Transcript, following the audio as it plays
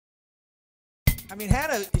I mean,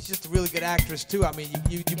 Hannah is just a really good actress, too. I mean,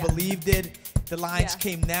 you believed it. The lines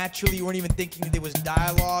came naturally. You weren't even thinking there was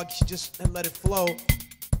dialogue. She just let it flow.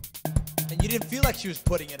 And you didn't feel like she was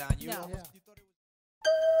putting it on you. No. You thought it was...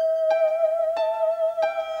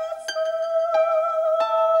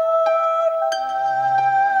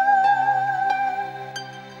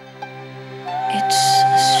 It's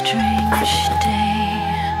a strange day.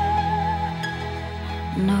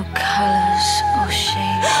 No colors or shapes.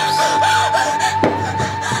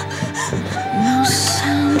 No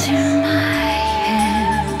sound in my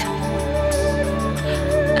head.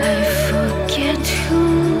 I forget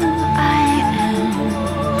who I am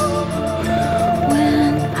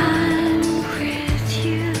when I'm with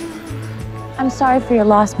you. I'm sorry for your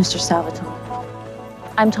loss, Mr. Salvatore.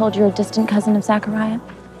 I'm told you're a distant cousin of Zachariah.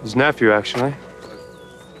 His nephew, actually.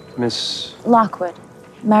 Miss... Lockwood.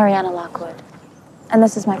 Mariana Lockwood. And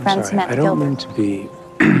this is my friend Samantha I don't Gilbert. mean to be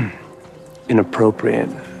inappropriate,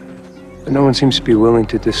 but no one seems to be willing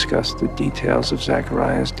to discuss the details of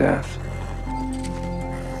Zachariah's death.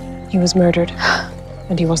 He was murdered,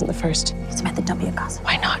 and he wasn't the first. Samantha, don't be a gossip.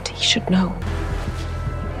 Why not? He should know.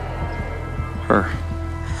 Her.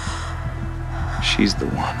 She's the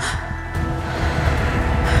one.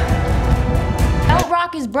 Don't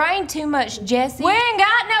rock his brain too much, Jesse. We ain't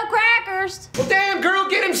got no crackers. Well, damn, girl,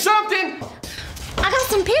 get him something. I got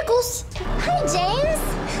some pickles. Hi, James.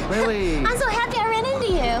 Lily. I'm so happy I ran into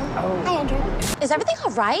you. Oh. Hi, Andrew. Is everything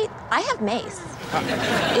all right? I have mace.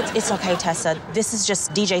 It's okay, Tessa. This is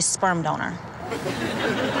just DJ's sperm donor.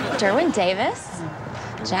 Derwin Davis?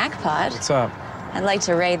 Jackpot. What's up? I'd like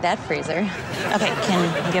to raid that freezer. Okay,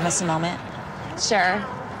 can you give us a moment? Sure.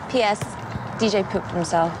 P.S. DJ pooped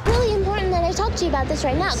himself. Really important that I talk to you about this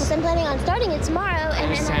right now because I'm planning on starting it tomorrow. I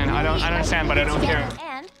understand. I don't understand, but I don't care.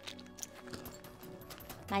 And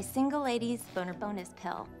my single ladies boner bonus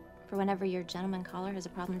pill for whenever your gentleman caller has a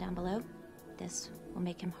problem down below. This will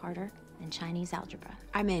make him harder than Chinese algebra.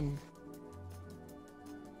 I'm in.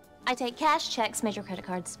 I take cash, checks, major credit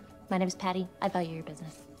cards. My name is Patty. I value your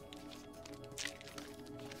business.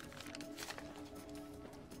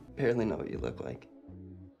 Barely know what you look like.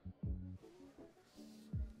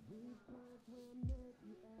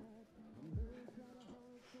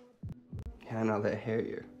 Yeah, I know that hair.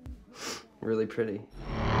 You're really pretty.